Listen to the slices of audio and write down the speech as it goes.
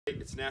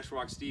It's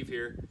Nashwauk Steve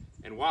here,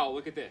 and wow,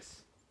 look at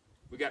this.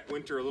 We got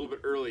winter a little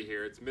bit early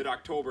here. It's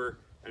mid-October,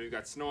 and we've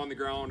got snow on the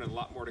ground and a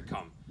lot more to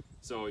come.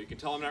 So you can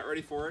tell I'm not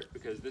ready for it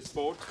because this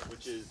boat,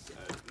 which is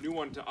a new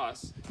one to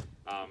us,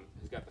 has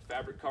got the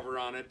fabric cover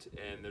on it,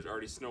 and there's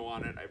already snow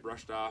on it. I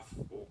brushed off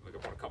like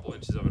about a couple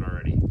inches of it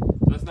already.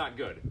 So that's not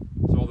good.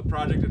 So the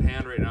project at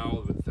hand right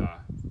now with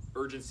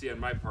urgency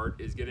on my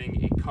part is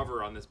getting a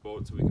cover on this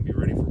boat so we can be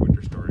ready for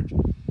winter storage.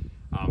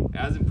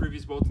 As in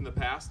previous boats in the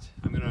past,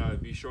 I'm going to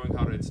be showing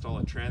how to install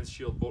a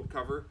Transhield boat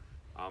cover.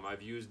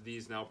 I've used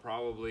these now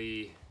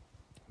probably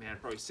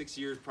 6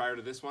 years prior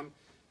to this one.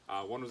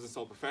 One was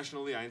installed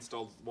professionally. I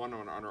installed one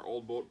on our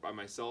old boat by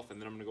myself, and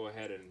then I'm going to go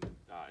ahead and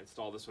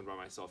install this one by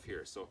myself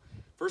here. So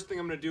first thing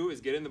I'm going to do is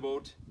get in the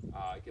boat,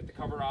 get the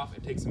cover off,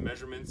 and take some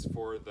measurements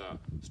for the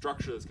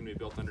structure that's going to be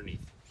built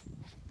underneath.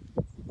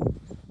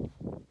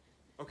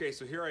 Okay,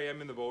 so here I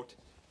am in the boat.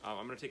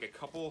 I'm going to take a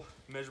couple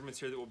measurements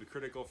here that will be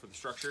critical for the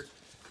structure.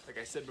 Like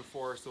I said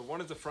before, so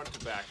one is the front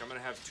to back. I'm going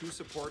to have two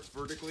supports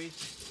vertically,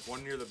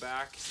 one near the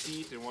back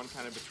seat and one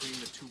kind of between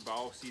the two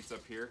bow seats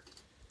up here.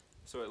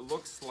 So it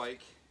looks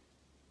like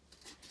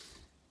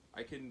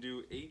I can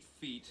do 8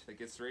 feet. That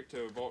gets right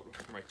to about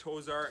where my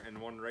toes are, and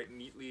one right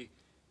neatly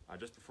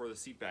just before the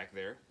seat back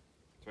there.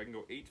 So I can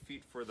go 8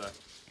 feet for the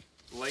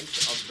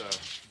length of the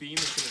beam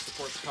that's going to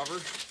support the cover.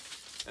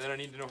 And then I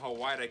need to know how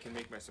wide I can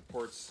make my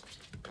supports.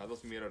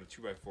 Those are made out of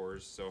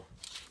 2x4s, so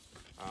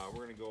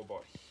we're going to go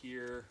about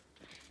here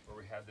where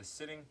we have this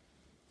sitting,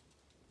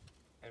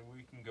 and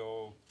we can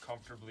go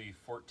comfortably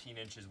 14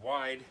 inches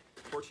wide,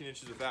 14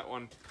 inches with that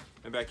one,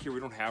 and back here we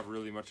don't have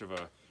really much of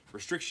a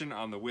restriction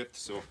on the width,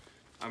 so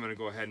I'm going to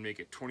go ahead and make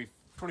it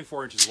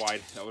 24 inches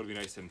wide. That would be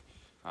nice and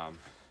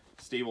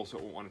stable so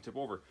it won't want to tip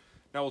over.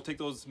 Now we'll take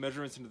those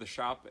measurements into the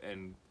shop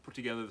and put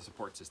together the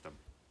support system.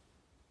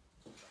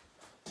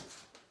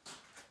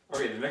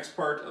 Okay, the next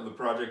part of the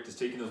project is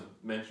taking those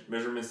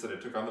measurements that I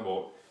took on the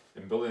boat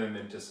and building them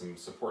into some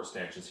support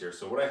stanchions here.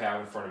 So what I have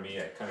in front of me,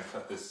 I kind of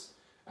cut this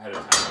ahead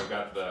of time. I've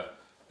got the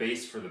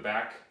base for the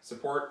back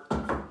support,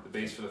 the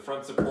base for the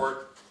front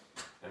support,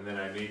 and then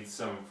I made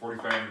some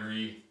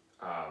 45-degree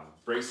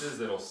braces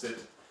that'll sit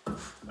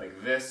like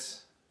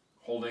this,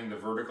 holding the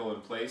vertical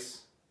in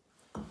place.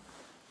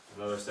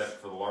 Another set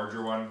for the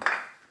larger one.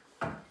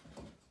 And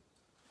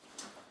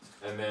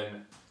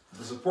then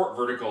the support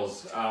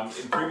verticals.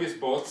 In previous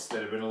boats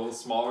that have been a little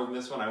smaller than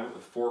this one, I went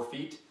with 4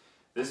 feet.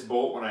 This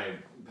boat, when I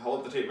held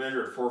up the tape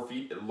measure at 4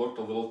 feet, it looked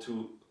a little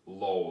too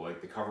low.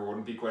 Like the cover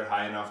wouldn't be quite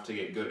high enough to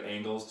get good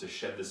angles to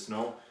shed the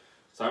snow.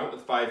 So I went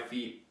with 5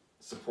 feet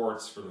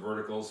supports for the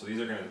verticals. So these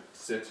are going to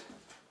sit,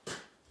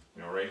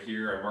 right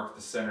here. I marked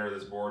the center of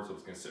this board, so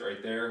it's going to sit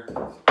right there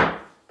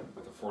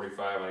with a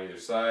 45 on either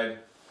side,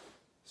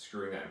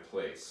 screwing that in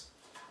place.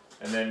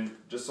 And then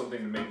just something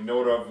to make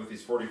note of with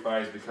these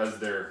 45s, because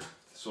they're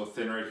so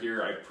thin right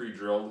here, I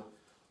pre-drilled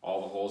all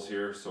the holes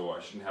here, so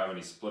I shouldn't have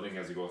any splitting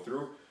as I go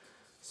through.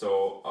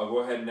 So I'll go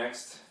ahead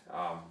next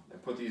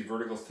and put these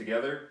verticals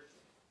together,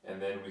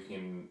 and then we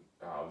can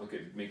look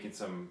at making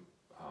some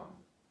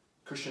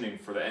cushioning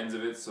for the ends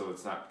of it, so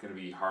it's not going to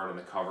be hard on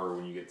the cover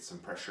when you get some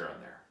pressure on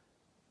there.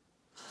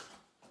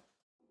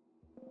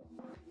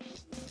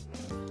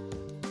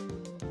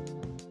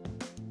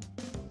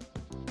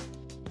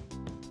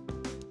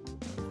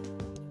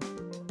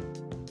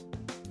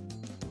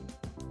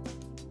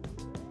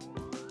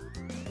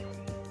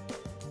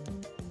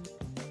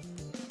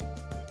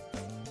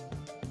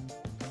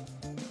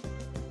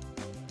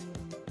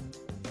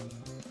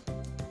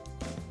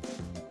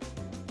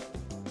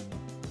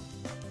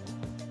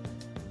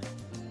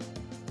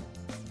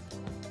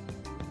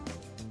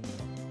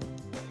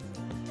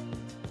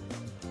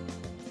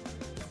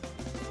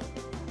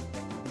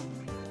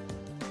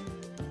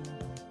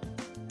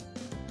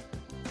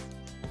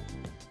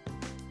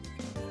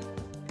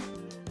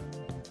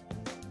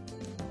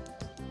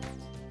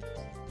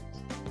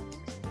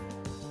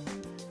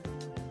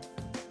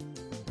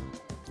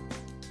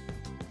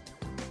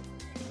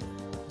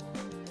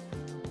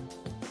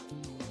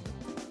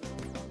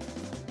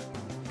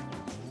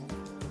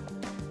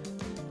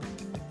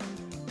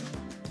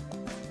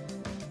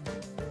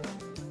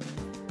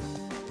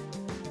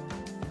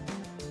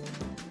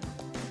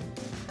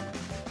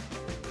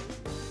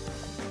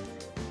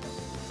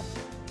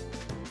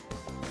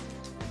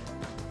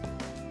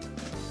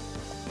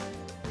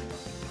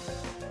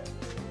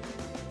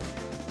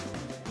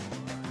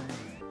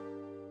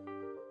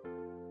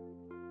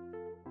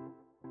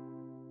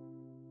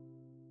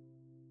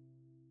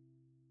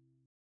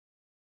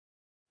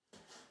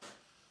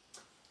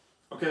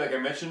 Okay, like I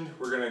mentioned,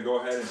 we're going to go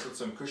ahead and put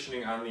some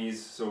cushioning on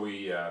these so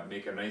we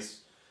make a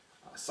nice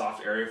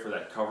soft area for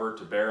that cover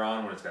to bear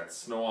on when it's got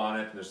snow on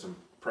it and there's some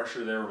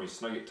pressure there. When we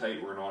snug it tight,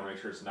 we're going to want to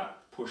make sure it's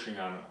not pushing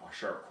on a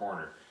sharp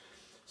corner.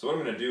 So what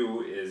I'm going to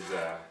do is,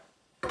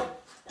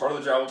 part of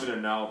the job will be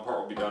done now,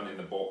 part will be done in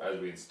the boat as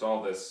we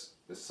install this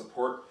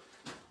support.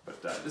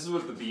 But this is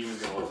what the beam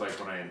is going to look like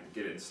when I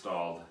get it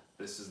installed.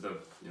 This is the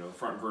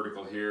front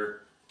vertical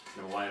here.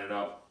 I'm going to line it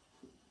up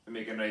and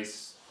make a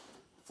nice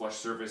flush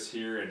surface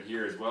here and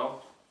here as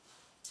well.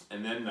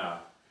 And then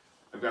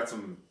I've got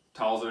some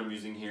towels that I'm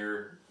using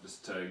here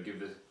just to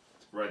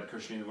provide the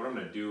cushioning. What I'm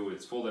going to do,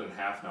 it's folded in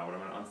half now, but I'm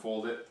going to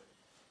unfold it,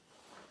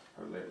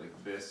 or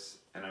like this,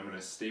 and I'm going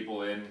to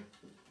staple in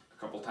a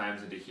couple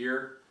times into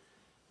here.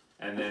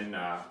 And then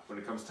when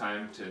it comes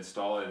time to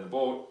install it in the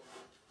boat,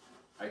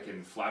 I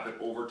can flap it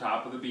over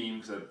top of the beam,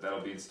 because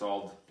that'll be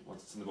installed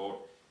once it's in the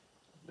boat,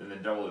 and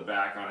then double it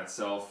back on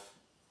itself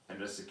and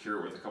just secure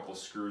it with a couple of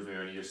screws maybe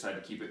on either side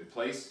to keep it in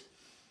place.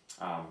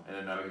 And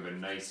then that'll give a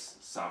nice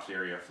soft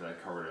area for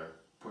that cover to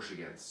push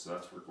against. So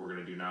that's what we're going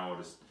to do now. We'll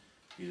just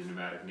use a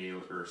pneumatic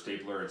nail or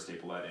stapler and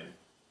staple that in.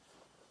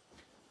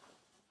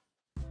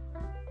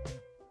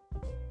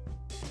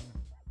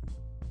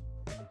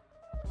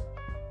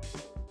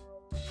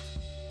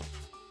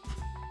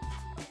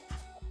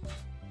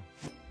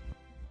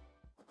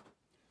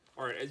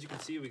 Alright, as you can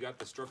see, we got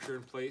the structure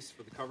in place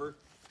for the cover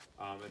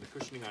and the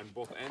cushioning on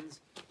both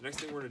ends. The next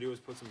thing we're going to do is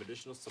put some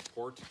additional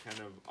support kind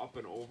of up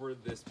and over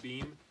this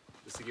beam,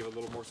 just to give a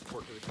little more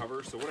support to the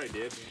cover. So what I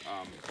did,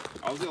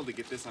 I was able to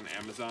get this on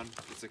Amazon.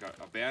 It's like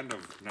a band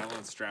of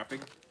nylon strapping,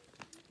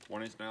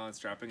 1-inch nylon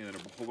strapping, and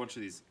then a whole bunch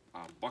of these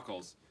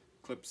buckles,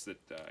 clips that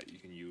you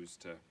can use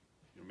to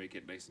make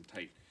it nice and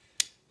tight.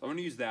 I'm going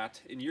to use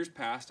that. In years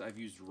past, I've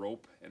used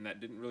rope, and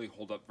that didn't really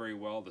hold up very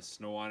well. The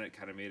snow on it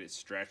kind of made it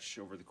stretch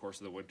over the course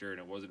of the winter, and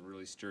it wasn't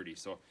really sturdy.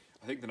 So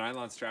I think the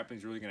nylon strapping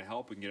is really going to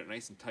help. We can get it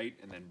nice and tight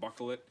and then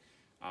buckle it.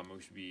 We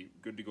should be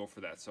good to go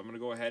for that. So I'm going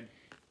to go ahead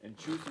and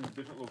choose some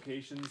different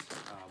locations.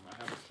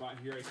 I have a spot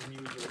here I can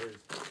use where there's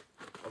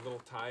a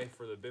little tie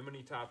for the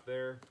bimini top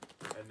there,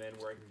 and then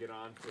where I can get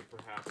on to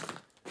perhaps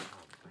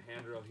a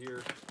handrail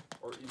here,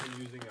 or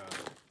even using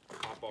a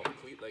pop-out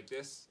cleat like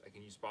this. I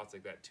can use spots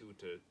like that too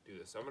to do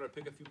this. So I'm going to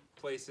pick a few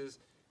places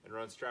and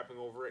run strapping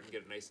over it and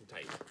get it nice and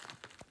tight.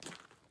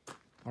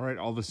 All right,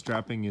 all the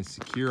strapping is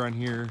secure on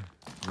here.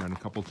 Run a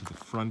couple to the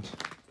front,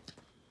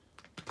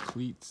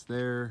 cleats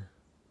there,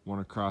 one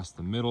across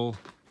the middle,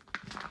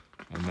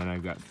 and then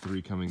I've got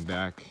 3 coming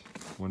back,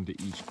 one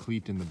to each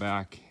cleat in the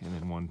back, and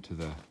then one to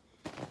the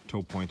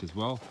toe point as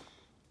well.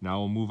 Now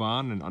we'll move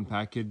on and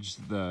unpackage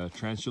the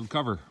Transhield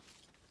cover.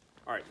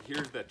 All right,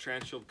 here's the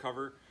Transhield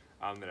cover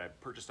that I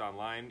purchased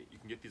online. You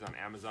can get these on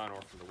Amazon or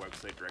from the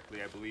website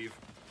directly, I believe.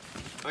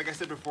 Like I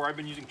said before, I've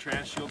been using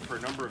Transhield for a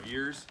number of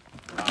years,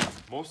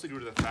 mostly due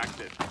to the fact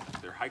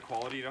that they're high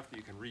quality enough that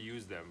you can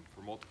reuse them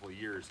for multiple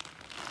years.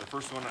 The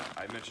first one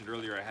I mentioned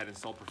earlier I had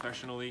installed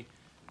professionally,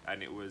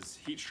 and it was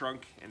heat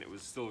shrunk, and it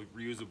was still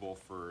reusable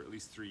for at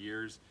least 3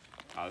 years.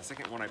 The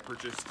second one I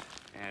purchased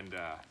and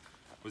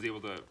was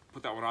able to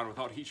put that one on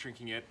without heat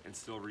shrinking it and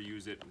still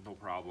reuse it, no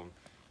problem.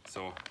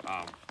 So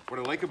what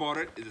I like about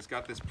it is it's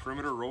got this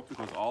perimeter rope that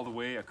goes all the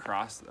way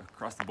across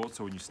the boat,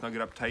 so when you snug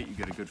it up tight, you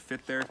get a good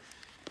fit there.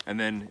 And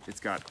then it's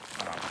got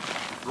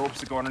ropes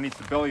that go underneath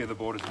the belly of the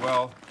boat as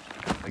well,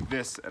 like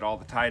this, at all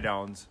the tie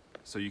downs,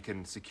 so you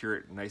can secure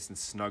it nice and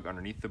snug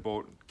underneath the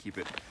boat and keep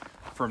it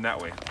firm that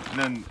way. And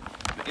then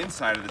the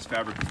inside of this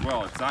fabric as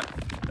well, it's not,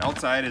 the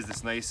outside is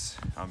this nice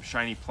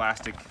shiny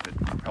plastic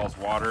that repels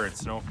water and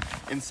snow.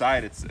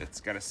 Inside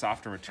it's got a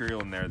softer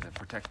material in there that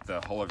protects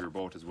the hull of your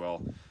boat as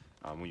well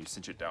when you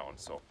cinch it down.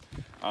 So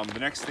the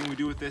next thing we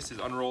do with this is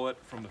unroll it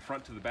from the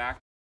front to the back,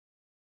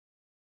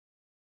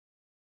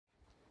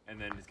 and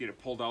then just get it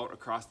pulled out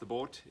across the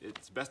boat.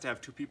 It's best to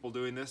have 2 people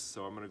doing this,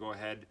 so I'm going to go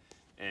ahead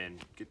and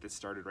get this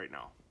started right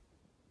now.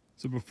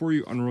 So before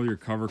you unroll your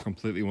cover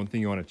completely, one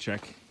thing you want to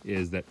check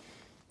is that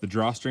the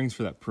drawstrings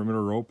for that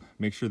perimeter rope,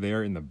 make sure they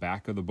are in the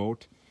back of the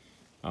boat.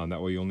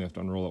 That way you only have to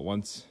unroll it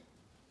once.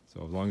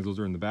 So as long as those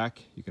are in the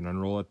back, you can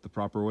unroll it the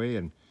proper way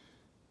and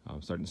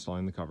start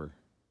installing the cover.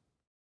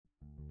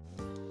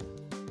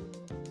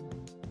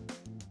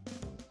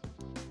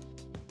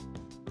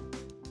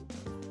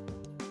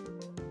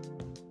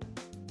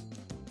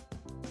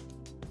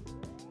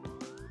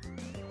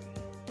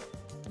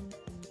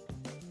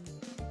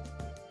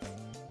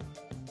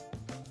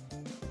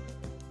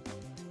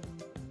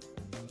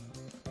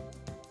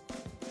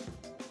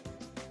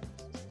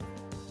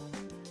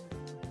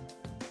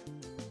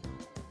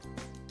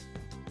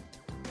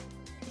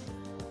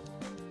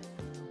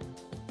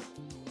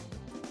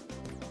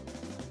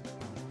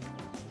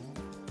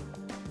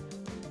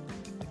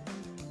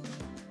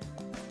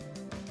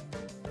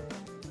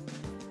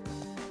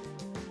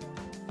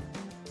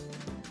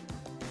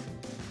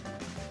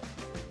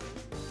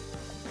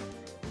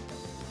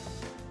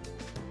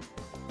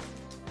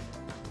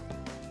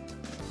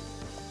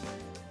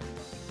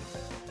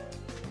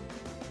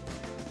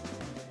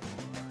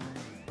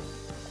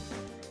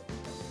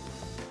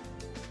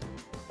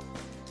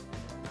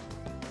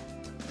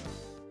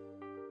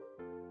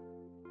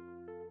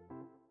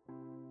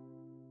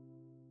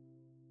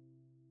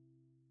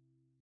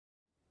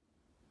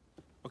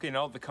 Okay,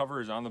 now that the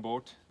cover is on the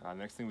boat, the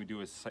next thing we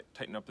do is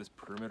tighten up this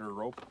perimeter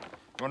rope.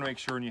 You want to make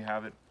sure when you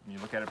have it, when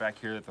you look at it back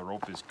here, that the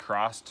rope is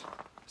crossed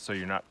so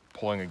you're not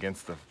pulling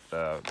against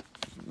the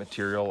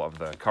material of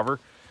the cover.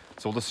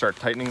 So we'll just start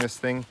tightening this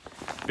thing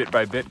bit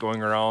by bit,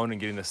 going around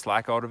and getting the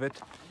slack out of it.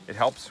 It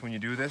helps when you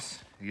do this.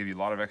 It gives you a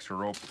lot of extra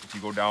rope. If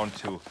you go down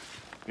to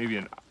maybe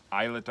an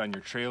eyelet on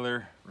your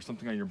trailer or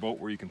something on your boat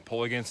where you can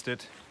pull against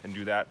it and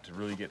do that to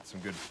really get some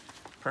good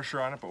pressure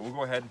on it. But we'll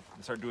go ahead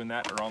and start doing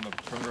that around the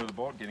perimeter of the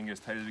boat, getting it as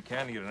tight as we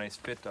can to get a nice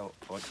fit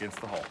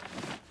against the hull.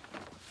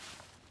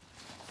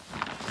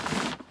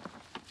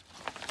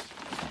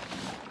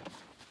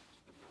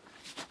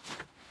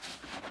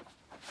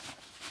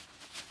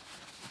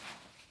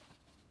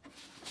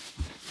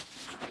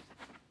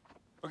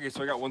 Okay,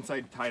 so I got one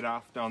side tied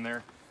off down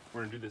there.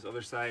 We're gonna do this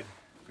other side.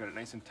 Got it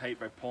nice and tight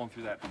by pulling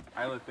through that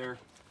eyelet there.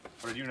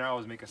 What I do now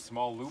is make a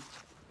small loop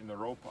in the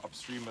rope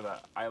upstream of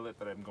that eyelet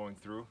that I'm going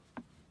through.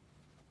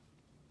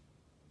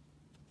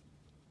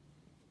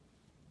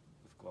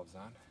 With gloves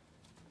on.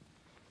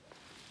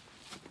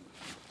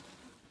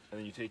 And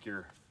then you take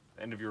your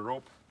end of your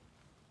rope,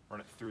 run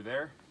it through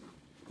there,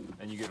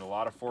 and you get a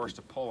lot of force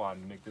to pull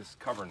on to make this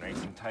cover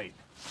nice and tight.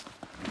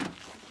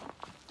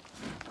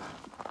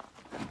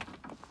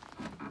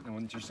 And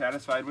once you're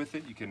satisfied with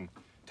it, you can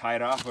tie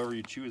it off however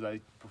you choose. I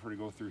prefer to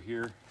go through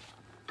here.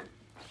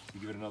 You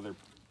give it another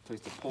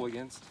place to pull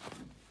against.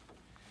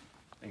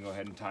 And go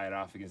ahead and tie it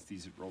off against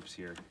these ropes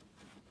here.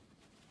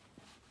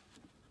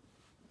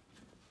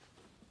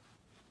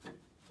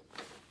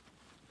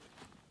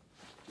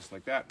 Just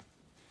like that.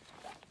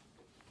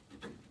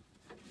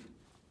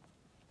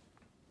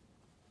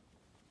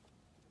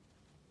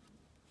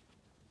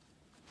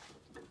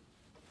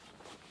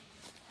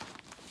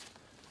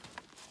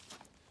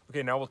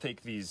 Okay, now we'll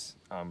take these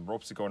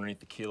ropes that go underneath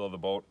the keel of the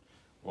boat.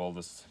 We'll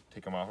just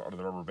take them out of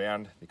the rubber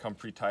band. They come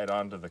pre-tied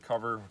onto the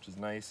cover, which is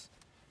nice.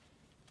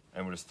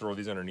 And we'll just throw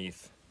these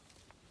underneath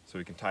so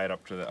we can tie it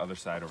up to the other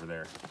side over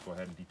there. Go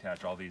ahead and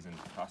detach all these and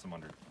toss them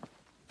under.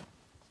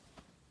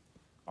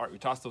 All right, we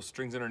tossed those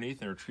strings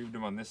underneath and retrieved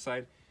them on this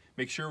side.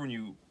 Make sure when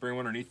you bring them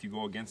underneath, you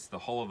go against the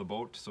hull of the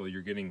boat so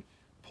you're getting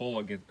pull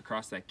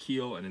across that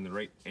keel and in the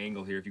right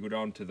angle here. If you go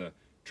down to the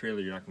trailer,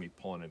 you're not gonna be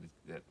pulling it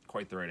at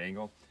quite the right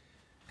angle.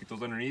 Get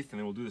those underneath, and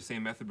then we'll do the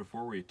same method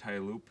before where you tie a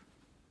loop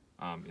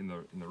in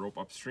the rope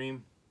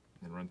upstream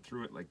and run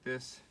through it like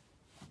this.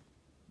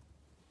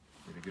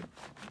 Get a good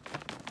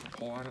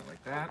pull on it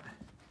like that,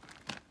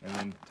 and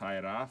then tie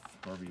it off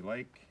however you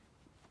like.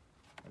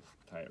 Let's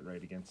tie it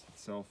right against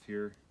itself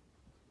here.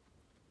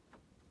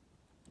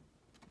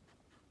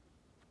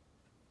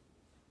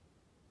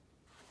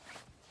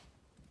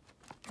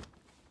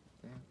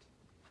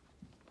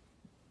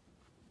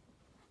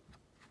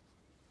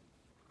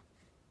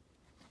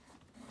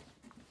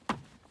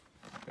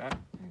 That,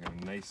 and you got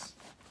a nice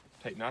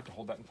tight knot to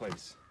hold that in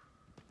place.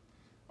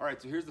 All right,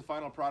 so here's the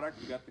final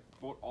product. We got the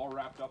boat all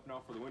wrapped up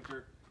now for the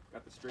winter.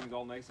 Got the strings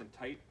all nice and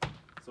tight.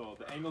 So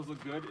the angles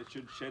look good. It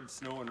should shed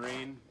snow and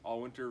rain all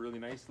winter really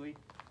nicely.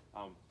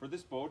 For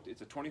this boat,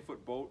 it's a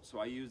 20-foot boat, so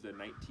I used a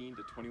 19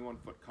 to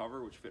 21-foot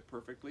cover, which fit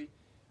perfectly.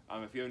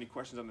 If you have any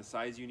questions on the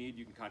size you need,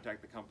 you can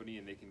contact the company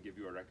and they can give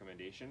you a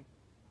recommendation.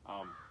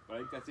 But I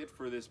think that's it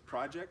for this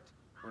project.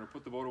 We're gonna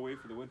put the boat away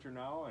for the winter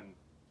now and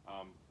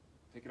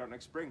take it out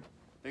next spring.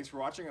 Thanks for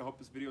watching. I hope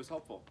this video is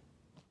helpful.